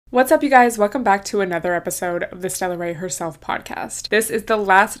What's up, you guys? Welcome back to another episode of the Stella Rae Herself podcast. This is the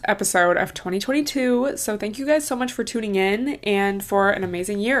last episode of 2022, so thank you guys so much for tuning in and for an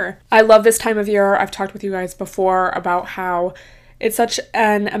amazing year. I love this time of year. I've talked with you guys before about how it's such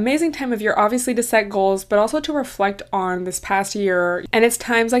an amazing time of year, obviously to set goals, but also to reflect on this past year. And it's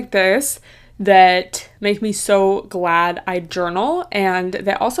times like this that make me so glad I journal, and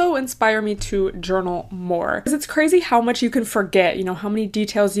that also inspire me to journal more. Because it's crazy how much you can forget, how many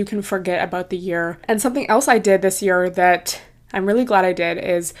details you can forget about the year. And something else I did this year that I'm really glad I did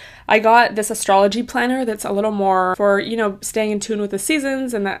is I got this astrology planner that's a little more for, staying in tune with the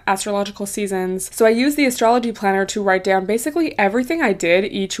seasons and the astrological seasons. So I used the astrology planner to write down basically everything I did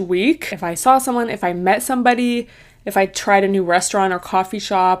each week. If I saw someone, if I met somebody, if I tried a new restaurant or coffee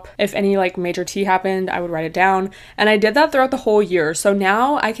shop, if any major tea happened, I would write it down. And I did that throughout the whole year. So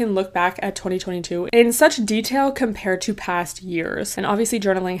now I can look back at 2022 in such detail compared to past years. And obviously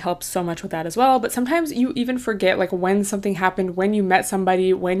journaling helps so much with that as well. But sometimes you even forget when something happened, when you met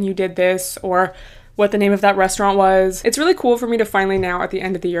somebody, when you did this, or what the name of that restaurant was. It's really cool for me to finally now at the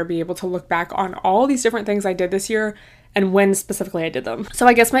end of the year be able to look back on all these different things I did this year and when specifically I did them. So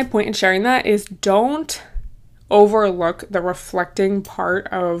I guess my point in sharing that is don't overlook the reflecting part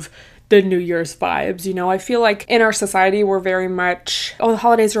of the New Year's vibes. I feel like in our society, we're very much, the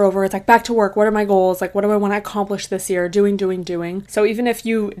holidays are over. It's back to work. What are my goals? What do I want to accomplish this year? Doing. So even if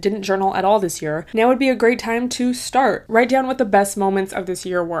you didn't journal at all this year, now would be a great time to start. Write down what the best moments of this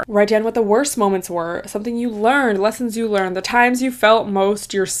year were. Write down what the worst moments were. Something you learned, lessons you learned, the times you felt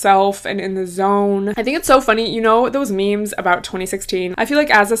most yourself and in the zone. I think it's so funny, those memes about 2016. I feel like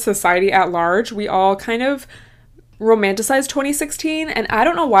as a society at large, we all kind of romanticized 2016, and I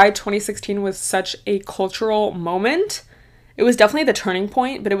don't know why 2016 was such a cultural moment. It was definitely the turning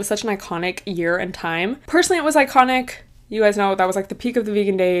point, but it was such an iconic year and time. Personally, it was iconic. You guys know that was the peak of the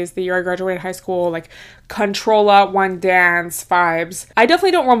vegan days, the year I graduated high school, Controlla, One Dance vibes. I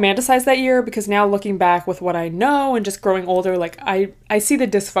definitely don't romanticize that year because now looking back with what I know and just growing older, I see the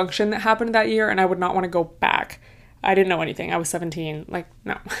dysfunction that happened that year and I would not want to go back. I didn't know anything. I was 17. No.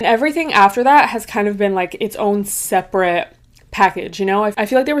 And everything after that has kind of been its own separate package, I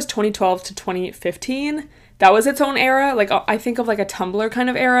feel like there was 2012 to 2015. That was its own era. I think of a Tumblr kind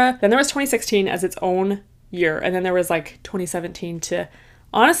of era. Then there was 2016 as its own year. And then there was 2017 to,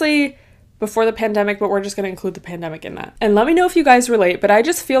 honestly, before the pandemic, but we're just going to include the pandemic in that. And let me know if you guys relate, but I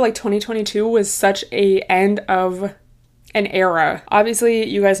just feel like 2022 was such a end of an era. Obviously,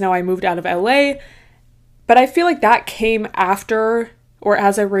 you guys know I moved out of LA, but I feel like that came after or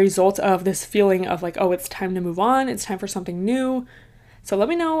as a result of this feeling of it's time to move on. It's time for something new. So let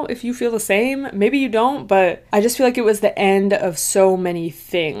me know if you feel the same. Maybe you don't, but I just feel like it was the end of so many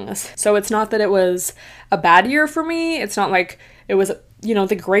things. So it's not that it was a bad year for me. It's not like it was,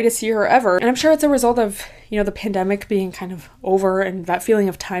 the greatest year ever. And I'm sure it's a result of, the pandemic being kind of over and that feeling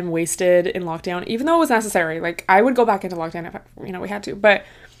of time wasted in lockdown, even though it was necessary. I would go back into lockdown if, we had to. But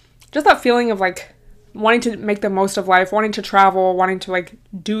just that feeling of wanting to make the most of life, wanting to travel, wanting to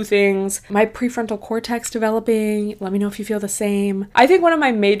do things. My prefrontal cortex developing. Let me know if you feel the same. I think one of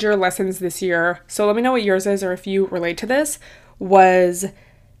my major lessons this year, so let me know what yours is or if you relate to this, was,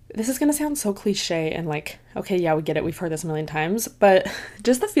 this is going to sound so cliche and okay, yeah, we get it. We've heard this a million times, but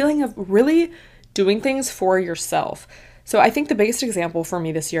just the feeling of really doing things for yourself. So I think the biggest example for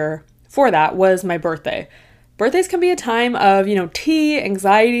me this year for that was my birthday. Birthdays can be a time of, tea,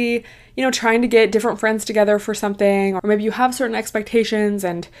 anxiety, trying to get different friends together for something, or maybe you have certain expectations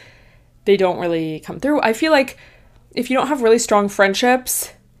and they don't really come through. I feel like if you don't have really strong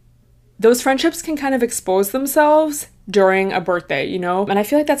friendships, those friendships can kind of expose themselves during a birthday, And I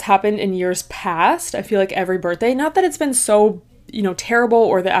feel like that's happened in years past. I feel like every birthday, not that it's been so, terrible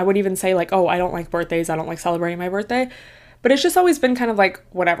or that I would even say oh, I don't like birthdays, I don't like celebrating my birthday, but it's just always been kind of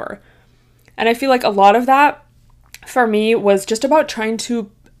whatever. And I feel like a lot of that for me was just about trying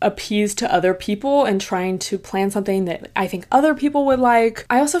to appease to other people and trying to plan something that I think other people would like.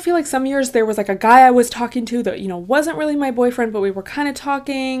 I also feel like some years there was a guy I was talking to that, wasn't really my boyfriend, but we were kind of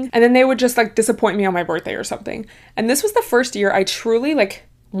talking, and then they would just disappoint me on my birthday or something. And this was the first year I truly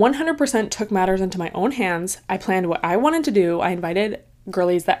 100% took matters into my own hands. I planned what I wanted to do. I invited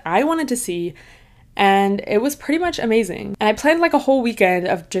girlies that I wanted to see, and it was pretty much amazing. And I planned a whole weekend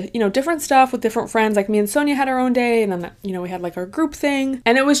of just, different stuff with different friends. Me and Sonia had our own day, and then, we had our group thing.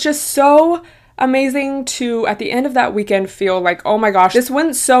 And it was just so amazing to, at the end of that weekend, feel oh my gosh, this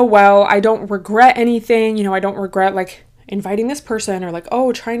went so well. I don't regret anything. I don't regret inviting this person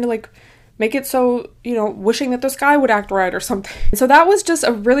or trying to make it so, wishing that this guy would act right or something. So that was just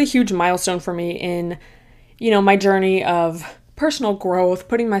a really huge milestone for me in, my journey of personal growth,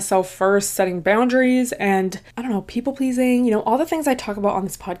 putting myself first, setting boundaries, and I don't know, people pleasing, you know, all the things I talk about on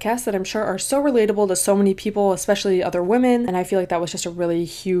this podcast that I'm sure are so relatable to so many people, especially other women. And I feel like that was just a really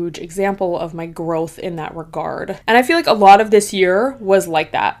huge example of my growth in that regard. And I feel like a lot of this year was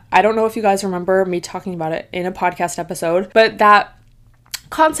like that. I don't know if you guys remember me talking about it in a podcast episode, but that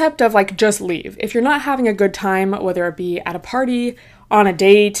concept of like, just leave. If you're not having a good time, whether it be at a party, on a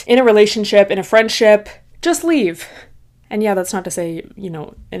date, in a relationship, in a friendship, just leave. And yeah, that's not to say, you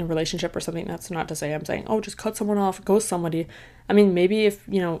know, in a relationship or something, that's not to say I'm saying, oh, just cut someone off, ghost somebody. I mean, maybe if,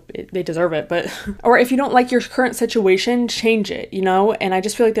 you know, they deserve it, but, or if you don't like your current situation, change it, you know? And I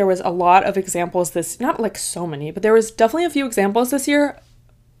just feel like there was a lot of examples not like so many, but there was definitely a few examples this year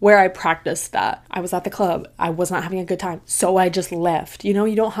where I practiced that. I was at the club, I was not having a good time, so I just left. You know,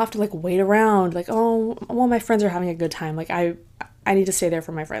 you don't have to like wait around, like, oh, well, my friends are having a good time, like I need to stay there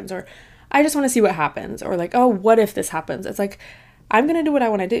for my friends, or I just want to see what happens, or like, oh, what if this happens? It's like, I'm going to do what I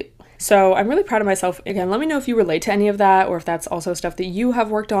want to do. So I'm really proud of myself. Again, let me know if you relate to any of that, or if that's also stuff that you have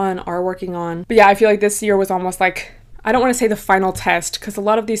worked on, are working on. But yeah, I feel like this year was almost like, I don't want to say the final test, because a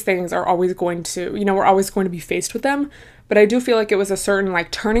lot of these things are always going to, you know, we're always going to be faced with them. But I do feel like it was a certain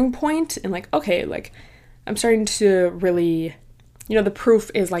like turning point, and like, okay, like I'm starting to really, you know, the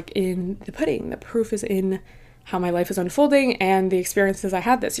proof is like in the pudding. The proof is in how my life is unfolding and the experiences I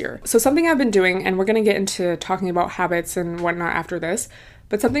had this year. So something I've been doing, and we're going to get into talking about habits and whatnot after this,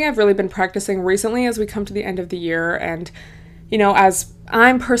 but something I've really been practicing recently as we come to the end of the year, and, you know, as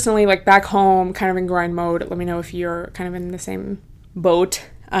I'm personally like back home, kind of in grind mode, let me know if you're kind of in the same boat,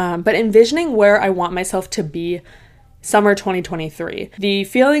 but envisioning where I want myself to be summer 2023. The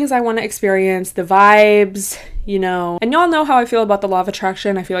feelings I want to experience, the vibes, you know, and y'all know how I feel about the law of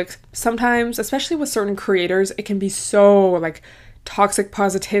attraction. I feel like sometimes, especially with certain creators, it can be so like toxic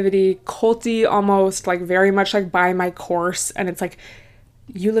positivity, culty almost, like very much like buy my course. And it's like,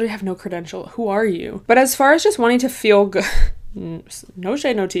 you literally have no credential. Who are you? But as far as just wanting to feel good, no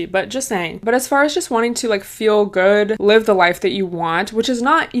shade, no tea, but just saying. But as far as just wanting to like feel good, live the life that you want, which is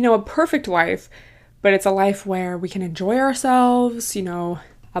not, you know, a perfect life, but it's a life where we can enjoy ourselves, you know,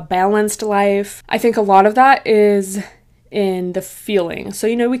 a balanced life. I think a lot of that is in the feeling. So,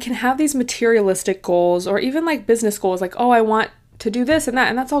 you know, we can have these materialistic goals, or even like business goals, like, oh, I want to do this and that,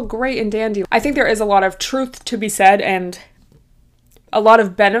 and that's all great and dandy. I think there is a lot of truth to be said and a lot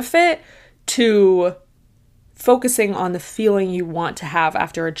of benefit to focusing on the feeling you want to have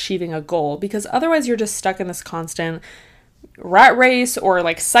after achieving a goal, because otherwise you're just stuck in this constant rat race or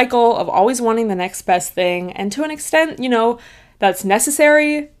like cycle of always wanting the next best thing. And to an extent, you know, that's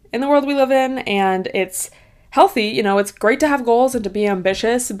necessary in the world we live in, and it's healthy. You know, it's great to have goals and to be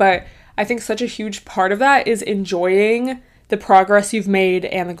ambitious, but I think such a huge part of that is enjoying the progress you've made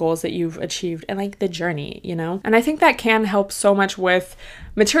and the goals that you've achieved and like the journey, you know? And I think that can help so much with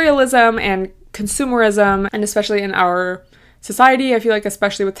materialism and consumerism, and especially in our society. I feel like,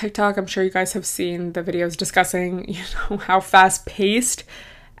 especially with TikTok, I'm sure you guys have seen the videos discussing, you know, how fast-paced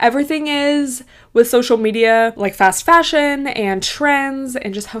everything is with social media, like fast fashion and trends,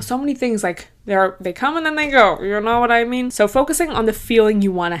 and just how so many things, like they come and then they go, you know what I mean? So focusing on the feeling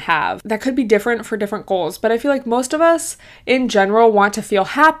you want to have, that could be different for different goals, but I feel like most of us in general want to feel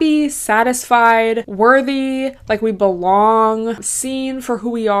happy, satisfied, worthy, like we belong, seen for who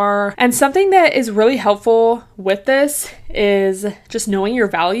we are. And something that is really helpful with this is just knowing your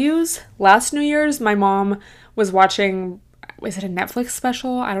values. Last New Year's, my mom was watching, is it a Netflix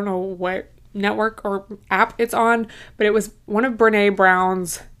special? I don't know what network or app it's on, but it was one of Brene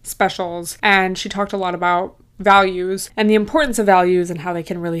Brown's specials, and she talked a lot about values and the importance of values and how they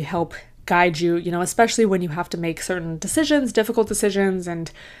can really help guide you, you know, especially when you have to make certain decisions, difficult decisions,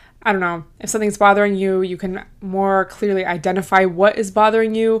 and I don't know, if something's bothering you, you can more clearly identify what is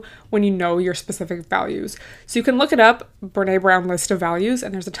bothering you when you know your specific values. So you can look it up, Brene Brown list of values,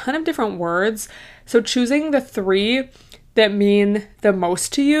 and there's a ton of different words. So choosing the 3 that mean the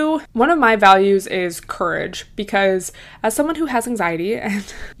most to you. One of my values is courage, because as someone who has anxiety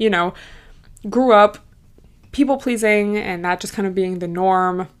and, you know, grew up people pleasing and that just kind of being the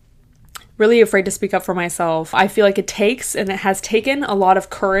norm, really afraid to speak up for myself, I feel like it takes, and it has taken, a lot of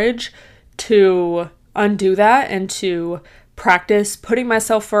courage to undo that and to practice putting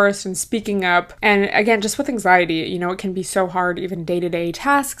myself first and speaking up. And again, just with anxiety, you know, it can be so hard, even day-to-day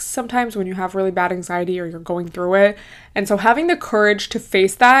tasks sometimes when you have really bad anxiety or you're going through it. And so having the courage to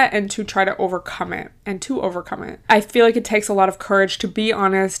face that and to try to overcome it, I feel like it takes a lot of courage to be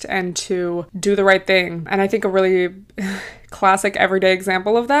honest and to do the right thing. And I think a really classic everyday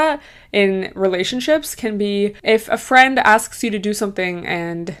example of that in relationships can be if a friend asks you to do something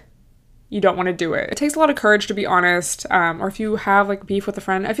and you don't want to do it. It takes a lot of courage, to be honest. Or if you have like beef with a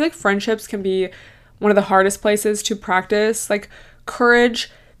friend, I feel like friendships can be one of the hardest places to practice like courage,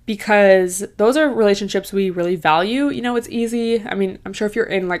 because those are relationships we really value. You know, it's easy. I mean, I'm sure if you're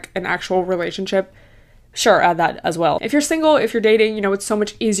in like an actual relationship, sure, add that as well. If you're single, if you're dating, you know, it's so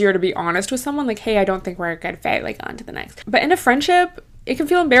much easier to be honest with someone, like, hey, I don't think we're a good fit, like, on to the next. But in a friendship, it can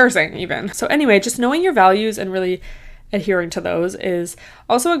feel embarrassing even. So anyway, just knowing your values and really adhering to those is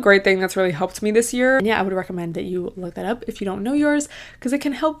also a great thing that's really helped me this year. And yeah, I would recommend that you look that up if you don't know yours, because it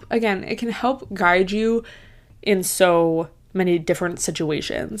can help, again, it can help guide you in so many different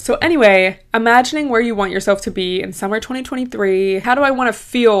situations. So anyway, imagining where you want yourself to be in summer 2023. How do I want to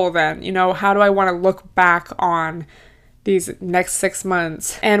feel then? You know, how do I want to look back on these next 6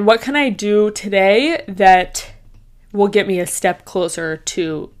 months? And what can I do today that will get me a step closer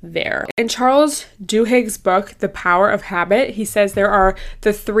to there? In Charles Duhigg's book, The Power of Habit, he says there are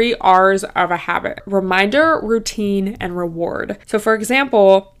the 3 R's of a habit: reminder, routine, and reward. So for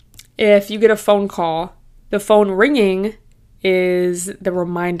example, if you get a phone call, the phone ringing is the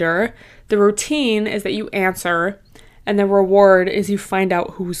reminder, the routine is that you answer, and the reward is you find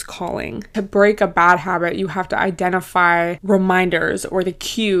out who's calling. To break a bad habit, you have to identify reminders or the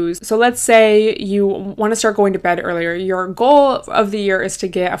cues. So let's say you want to start going to bed earlier. Your goal of the year is to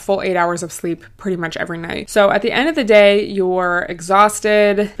get a full 8 hours of sleep pretty much every night. So at the end of the day, you're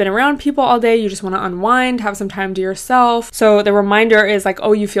exhausted, been around people all day, you just want to unwind, have some time to yourself. So the reminder is like,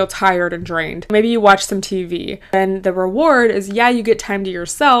 oh, you feel tired and drained. Maybe you watch some TV. And the reward is, yeah, you get time to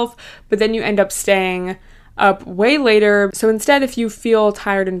yourself, but then you end up staying up way later. So instead, if you feel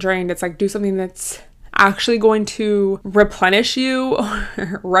tired and drained, it's like, do something that's actually going to replenish you,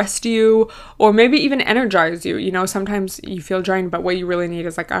 or rest you, or maybe even energize you. You know, sometimes you feel drained, but what you really need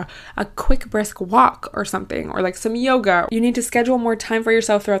is like a quick brisk walk or something, or like some yoga. You need to schedule more time for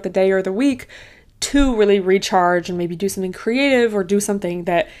yourself throughout the day or the week to really recharge and maybe do something creative or do something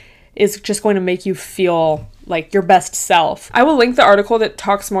that is just going to make you feel like your best self. I will link the article that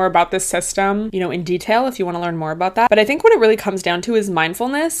talks more about this system, you know, in detail if you want to learn more about that. But I think what it really comes down to is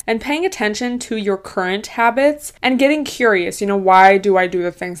mindfulness and paying attention to your current habits and getting curious. You know, why do I do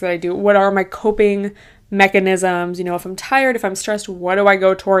the things that I do? What are my coping mechanisms? You know, if I'm tired, if I'm stressed, what do I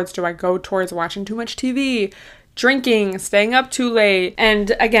go towards? Do I go towards watching too much TV? Drinking, staying up too late,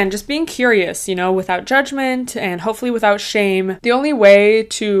 and again, just being curious, you know, without judgment and hopefully without shame. The only way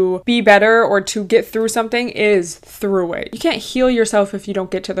to be better or to get through something is through it. You can't heal yourself if you don't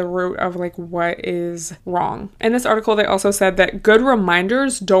get to the root of like what is wrong. In this article, they also said that good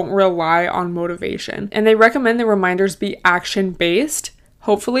reminders don't rely on motivation, and they recommend the reminders be action-based,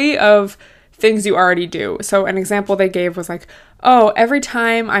 hopefully, of things you already do. So an example they gave was like, oh, every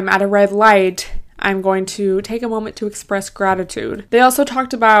time I'm at a red light, I'm going to take a moment to express gratitude. They also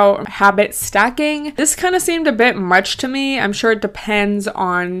talked about habit stacking. This kind of seemed a bit much to me. I'm sure it depends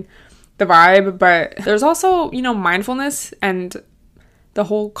on the vibe, but there's also, you know, mindfulness and the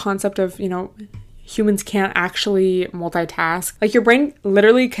whole concept of, you know, humans can't actually multitask. Like your brain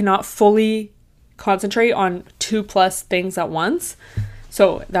literally cannot fully concentrate on 2+ things at once.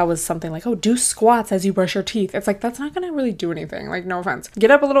 So that was something like, oh, do squats as you brush your teeth. It's like, that's not going to really do anything. Like, no offense.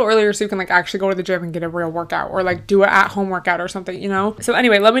 Get up a little earlier so you can like actually go to the gym and get a real workout, or like do an at-home workout or something, you know? So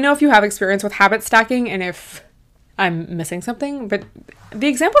anyway, let me know if you have experience with habit stacking and if I'm missing something, but the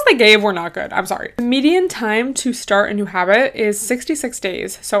examples they gave were not good. I'm sorry. The median time to start a new habit is 66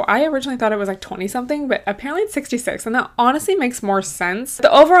 days. So I originally thought it was like 20 something, but apparently it's 66. And that honestly makes more sense.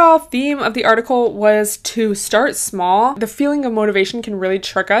 The overall theme of the article was to start small. The feeling of motivation can really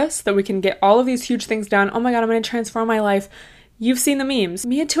trick us that we can get all of these huge things done. Oh my God, I'm going to transform my life. You've seen the memes.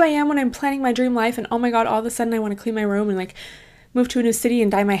 Me at 2 a.m. when I'm planning my dream life, and oh my God, all of a sudden I want to clean my room and like move to a new city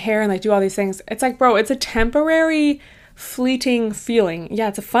and dye my hair and like do all these things. It's like, bro, it's a temporary, fleeting feeling. Yeah,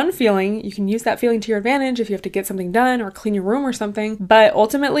 it's a fun feeling. You can use that feeling to your advantage if you have to get something done or clean your room or something, but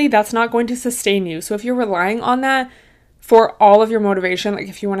ultimately that's not going to sustain you. So if you're relying on that for all of your motivation, like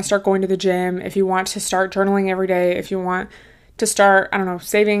if you want to start going to the gym, if you want to start journaling every day, if you want to start, I don't know,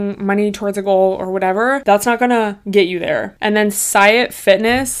 saving money towards a goal or whatever, that's not gonna get you there. And then Syed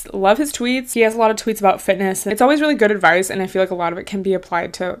Fitness, love his tweets. He has a lot of tweets about fitness. It's always really good advice, and I feel like a lot of it can be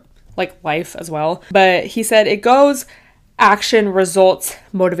applied to like life as well. But he said it goes action, results,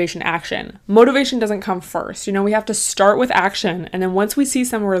 motivation, action. Motivation doesn't come first. You know, we have to start with action, and then once we see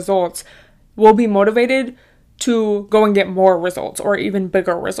some results, we'll be motivated to go and get more results or even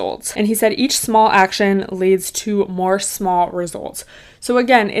bigger results. And he said each small action leads to more small results. So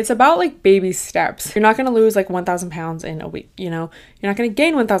again, it's about like baby steps. You're not going to lose like 1,000 pounds in a week, you know? You're not going to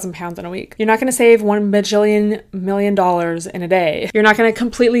gain 1,000 pounds in a week. You're not going to save $1 bajillion in a day. You're not going to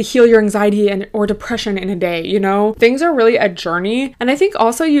completely heal your anxiety or depression in a day, you know? Things are really a journey. And I think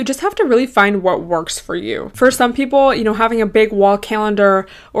also you just have to really find what works for you. For some people, you know, having a big wall calendar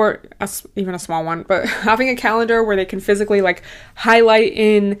or even a small one, but having a calendar where they can physically like highlight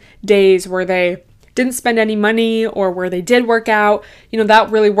in days where they didn't spend any money or where they did work out, you know,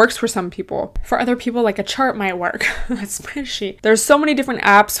 that really works for some people. For other people, like a chart might work, a spreadsheet. There's so many different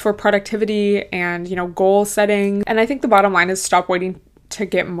apps for productivity and, you know, goal setting. And I think the bottom line is stop waiting to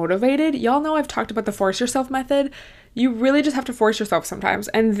get motivated. Y'all know I've talked about the force yourself method. You really just have to force yourself sometimes.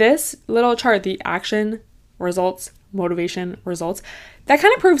 And this little chart, the action, results, motivation, results, that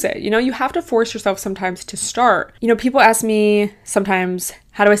kind of proves it. You know, you have to force yourself sometimes to start. You know, people ask me sometimes,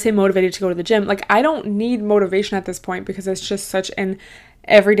 how do I stay motivated to go to the gym? Like, I don't need motivation at this point because it's just such an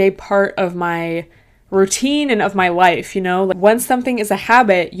everyday part of my routine and of my life, you know? Like, once something is a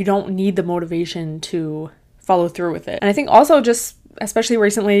habit, you don't need the motivation to follow through with it. And I think also just, especially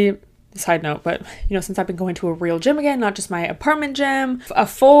recently, side note, but you know, since I've been going to a real gym again, not just my apartment gym, a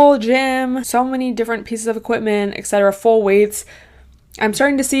full gym, so many different pieces of equipment, etc., full weights, I'm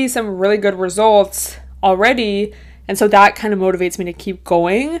starting to see some really good results already. And so that kind of motivates me to keep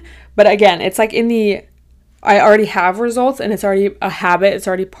going. But again, it's like I already have results and it's already a habit. It's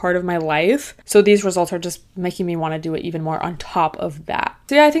already part of my life. So these results are just making me want to do it even more on top of that.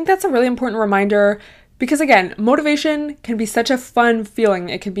 So yeah, I think that's a really important reminder. Because again, motivation can be such a fun feeling.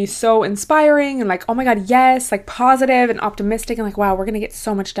 It can be so inspiring and like, oh my God, yes, like positive and optimistic and like, wow, we're going to get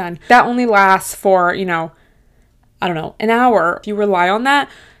so much done. That only lasts for, you know, I don't know, an hour. If you rely on that,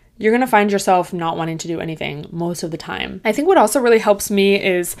 you're going to find yourself not wanting to do anything most of the time. I think what also really helps me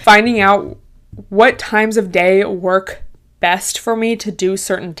is finding out what times of day work best for me to do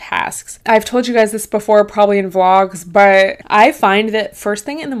certain tasks. I've told you guys this before, probably in vlogs, but I find that first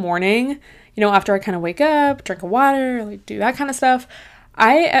thing in the morning, you know, after I kind of wake up, drink a water, like do that kind of stuff,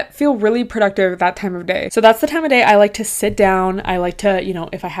 I feel really productive that time of day. So that's the time of day I like to sit down. I like to, you know,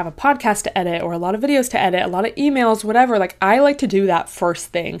 if I have a podcast to edit or a lot of videos to edit, a lot of emails, whatever, like I like to do that first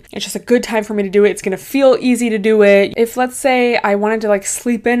thing. It's just a good time for me to do it. It's going to feel easy to do it. If let's say I wanted to like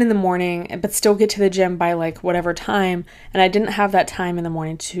sleep in the morning, but still get to the gym by like whatever time, and I didn't have that time in the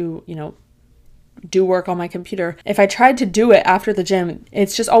morning to, you know, do work on my computer. If I tried to do it after the gym,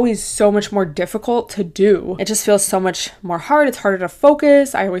 it's just always so much more difficult to do. It just feels so much more hard. It's harder to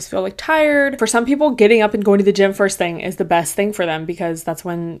focus. I always feel like tired. For some people, getting up and going to the gym first thing is the best thing for them because that's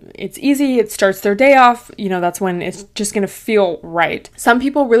when it's easy. It starts their day off. You know, that's when it's just going to feel right. Some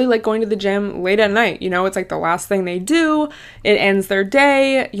people really like going to the gym late at night. You know, it's like the last thing they do. It ends their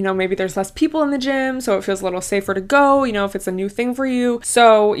day. You know, maybe there's less people in the gym, so it feels a little safer to go, you know, if it's a new thing for you.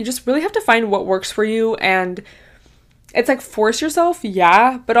 So you just really have to find what works for you. And it's like force yourself,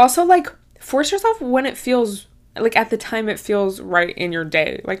 yeah, but also like force yourself when it feels like at the time it feels right in your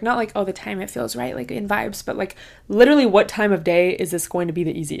day. Like not like, oh, the time it feels right, like in vibes, but like literally what time of day is this going to be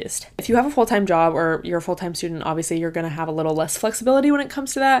the easiest? If you have a full-time job or you're a full-time student, obviously you're going to have a little less flexibility when it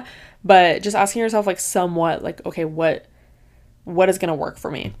comes to that, but just asking yourself like somewhat like, okay, what is going to work for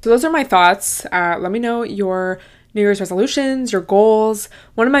me? So those are my thoughts. Let me know your New Year's resolutions, your goals.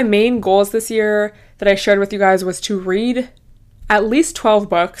 One of my main goals this year that I shared with you guys was to read at least 12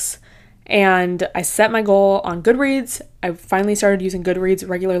 books. And I set my goal on Goodreads. I finally started using Goodreads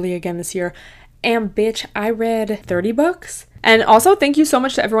regularly again this year. And bitch, I read 30 books. And also thank you so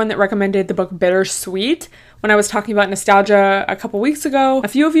much to everyone that recommended the book Bittersweet when I was talking about nostalgia a couple weeks ago. A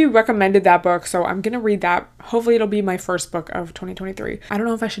few of you recommended that book, so I'm gonna read that. Hopefully it'll be my first book of 2023. I don't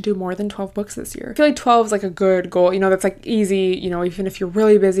know if I should do more than 12 books this year. I feel like 12 is like a good goal, you know, that's like easy, you know, even if you're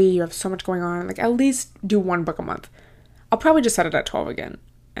really busy, you have so much going on, like at least do one book a month. I'll probably just set it at 12 again.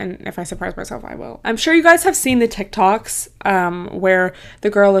 And if I surprise myself, I will. I'm sure you guys have seen the TikToks where the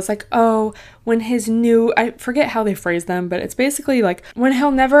girl is like, oh, when his new, I forget how they phrase them, but it's basically like, when he'll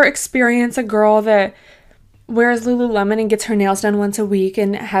never experience a girl that wears Lululemon and gets her nails done once a week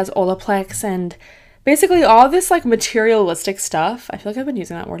and has Olaplex and basically all this like materialistic stuff. I feel like I've been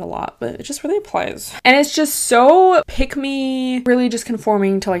using that word a lot, but it just really applies. And it's just so pick me, really just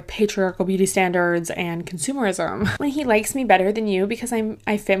conforming to like patriarchal beauty standards and consumerism. When he likes me better than you because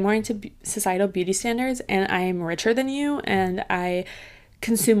I fit more into societal beauty standards and I'm richer than you and I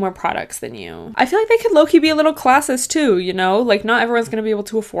consume more products than you. I feel like they could low-key be a little classist too, you know? Like not everyone's gonna be able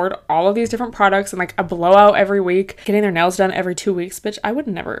to afford all of these different products and like a blowout every week, getting their nails done every 2 weeks, bitch, I would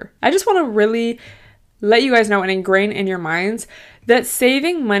never. I just want to really let you guys know and ingrain in your minds that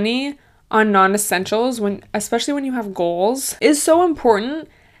saving money on non-essentials, especially when you have goals, is so important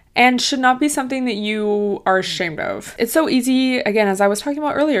and should not be something that you are ashamed of. It's so easy, again, as I was talking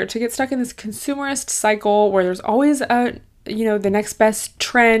about earlier, to get stuck in this consumerist cycle where there's always the next best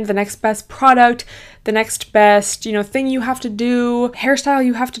trend, the next best product, the next best, thing you have to do, hairstyle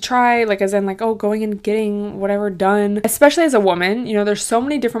you have to try, like as in like, oh, going and getting whatever done. Especially as a woman, there's so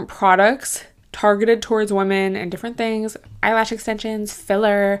many different products targeted towards women and different things, eyelash extensions,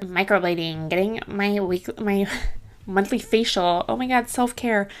 filler, microblading, getting my monthly facial, oh my god,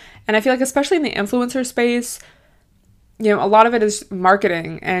 self-care. And I feel like especially in the influencer space, a lot of it is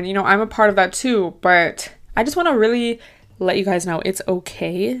marketing, and I'm a part of that too, but I just want to really let you guys know it's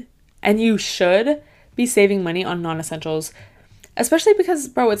okay, and you should be saving money on non-essentials, especially because,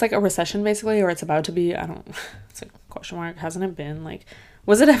 bro, it's like a recession basically, or it's about to be. It's like question mark, hasn't it been? Like,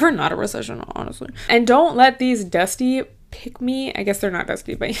 was it ever not a recession, honestly? And don't let these dusty I guess they're not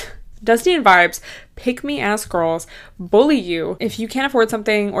dusty, but dusty and vibes, pick me ass girls bully you if you can't afford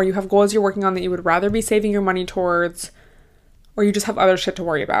something, or you have goals you're working on that you would rather be saving your money towards, or you just have other shit to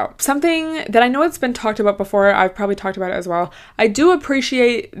worry about. Something that I know it's been talked about before, I've probably talked about it as well. I do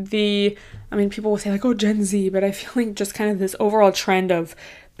appreciate people will say like, oh, Gen Z, but I feel like just kind of this overall trend of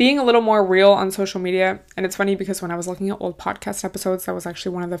being a little more real on social media. And it's funny because when I was looking at old podcast episodes, that was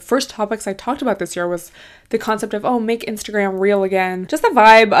actually one of the first topics I talked about this year, was the concept of, oh, make Instagram real again. Just the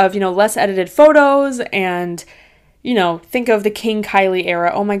vibe of, less edited photos, and, think of the King Kylie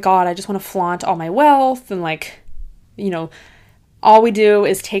era. Oh my God, I just want to flaunt all my wealth, and like, all we do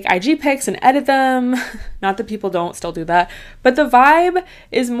is take IG pics and edit them. Not that people don't still do that, but the vibe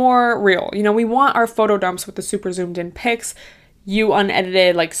is more real. We want our photo dumps with the super zoomed in pics. You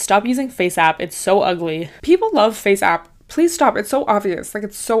unedited, like, stop using FaceApp. It's so ugly. People love FaceApp. Please stop. It's so obvious. Like,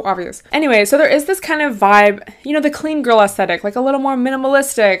 it's so obvious. Anyway, so there is this kind of vibe, the clean girl aesthetic, like a little more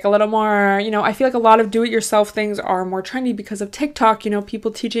minimalistic, a little more, I feel like a lot of do-it-yourself things are more trendy because of TikTok,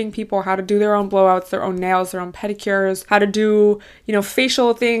 people teaching people how to do their own blowouts, their own nails, their own pedicures, how to do,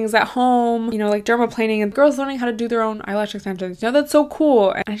 facial things at home, like dermaplaning, and girls learning how to do their own eyelash extensions. That's so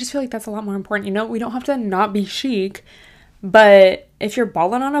cool. And I just feel like that's a lot more important. We don't have to not be chic. But if you're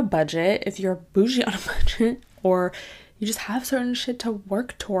balling on a budget, if you're bougie on a budget, or you just have certain shit to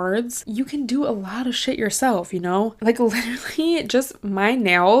work towards, you can do a lot of shit yourself, Like literally just my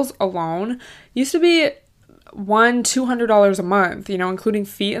nails alone used to be $200 a month, including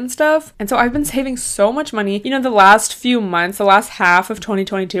feet and stuff. And so I've been saving so much money. The last few months, the last half of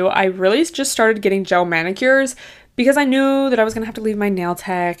 2022, I really just started getting gel manicures because I knew that I was going to have to leave my nail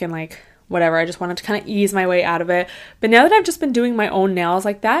tech and like whatever. I just wanted to kind of ease my way out of it. But now that I've just been doing my own nails,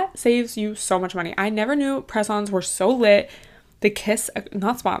 like that saves you so much money. I never knew press-ons were so lit. The Kiss,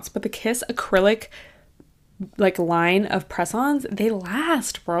 not spots, but the Kiss acrylic like line of press-ons, they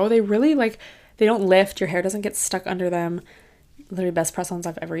last, bro. They really they don't lift. Your hair doesn't get stuck under them. Literally best press-ons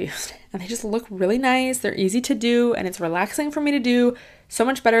I've ever used. And they just look really nice. They're easy to do, and it's relaxing for me to do. So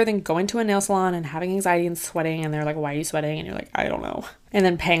much better than going to a nail salon and having anxiety and sweating, and they're like, why are you sweating? And you're like, I don't know. And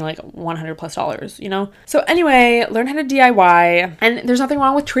then paying like $100+, So anyway, learn how to DIY. And there's nothing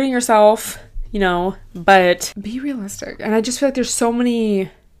wrong with treating yourself, but be realistic. And I just feel like there's so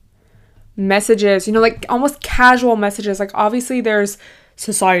many messages, like almost casual messages. Like obviously there's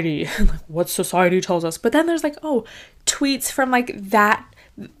society, like what society tells us. But then there's like, oh, tweets from like that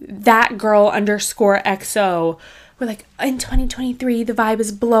girl _XO. We're like, in 2023, the vibe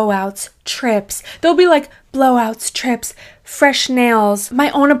is blowouts, trips. They'll be like, blowouts, trips, fresh nails, my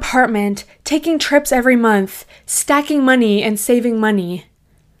own apartment, taking trips every month, stacking money and saving money.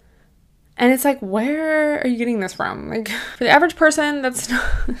 And it's like, where are you getting this from? Like, for the average person, that's not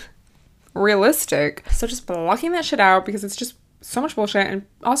realistic. So just blocking that shit out, because it's just so much bullshit. And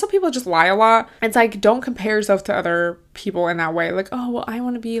also people just lie a lot. It's like, don't compare yourself to other people in that way. Like, oh, well, I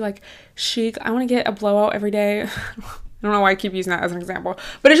want to be like chic. I want to get a blowout every day. I don't know why I keep using that as an example,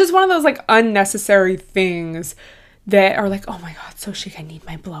 but it's just one of those like unnecessary things that are like, oh my God, so chic, I need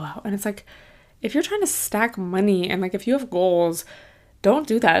my blowout. And it's like, if you're trying to stack money and like if you have goals, don't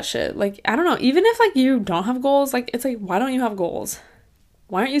do that shit. Like, I don't know, even if like you don't have goals, like it's like, why don't you have goals?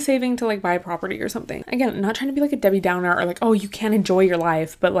 Why aren't you saving to like buy a property or something? Again, I'm not trying to be like a Debbie Downer or like, oh, you can't enjoy your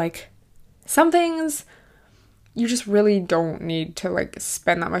life, but like some things you just really don't need to like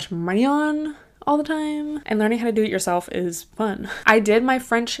spend that much money on all the time. And learning how to do it yourself is fun. I did my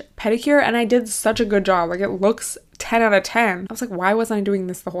French pedicure and I did such a good job. Like, it looks 10 out of 10. I was like, why wasn't I doing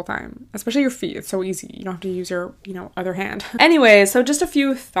this the whole time? Especially your feet. It's so easy. You don't have to use your, other hand. Anyway, so just a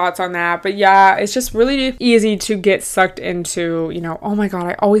few thoughts on that. But yeah, it's just really easy to get sucked into, oh my God,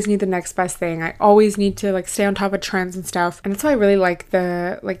 I always need the next best thing. I always need to like stay on top of trends and stuff. And that's why I really like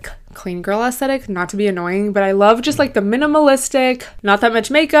the clean girl aesthetic, not to be annoying, but I love just like the minimalistic, not that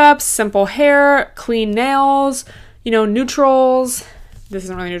much makeup, simple hair, clean nails, neutrals. This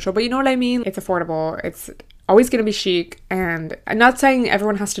isn't really neutral, but you know what I mean? It's affordable. It's always going to be chic. And I'm not saying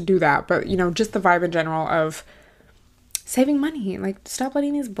everyone has to do that, but just the vibe in general of saving money. Like, stop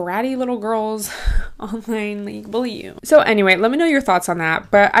letting these bratty little girls online like bully you. So anyway, let me know your thoughts on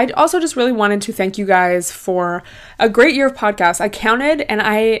that. But I also just really wanted to thank you guys for a great year of podcasts. I counted, and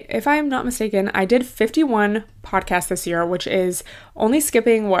if I'm not mistaken, I did 51 podcasts this year, which is only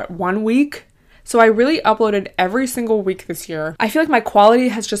skipping 1 week. So I really uploaded every single week this year. I feel like my quality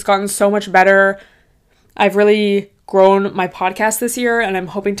has just gotten so much better. I've really grown my podcast this year, and I'm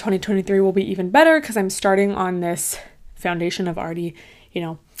hoping 2023 will be even better because I'm starting on this foundation of already,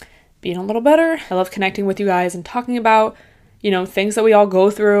 being a little better. I love connecting with you guys and talking about, things that we all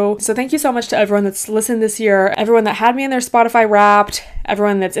go through. So thank you so much to everyone that's listened this year, everyone that had me in their Spotify Wrapped,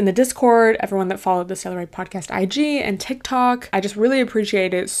 everyone that's in the Discord, everyone that followed the Stellar Ray Podcast IG and TikTok. I just really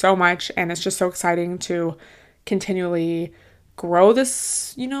appreciate it so much, and it's just so exciting to continually grow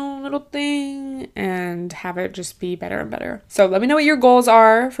this, little thing and have it just be better and better. So let me know what your goals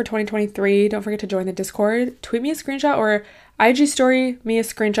are for 2023. Don't forget to join the Discord. Tweet me a screenshot or IG story me a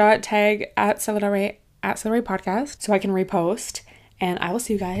screenshot, tag at Stellar Ray Podcast so I can repost. And I will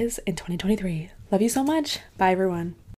see you guys in 2023. Love you so much. Bye, everyone.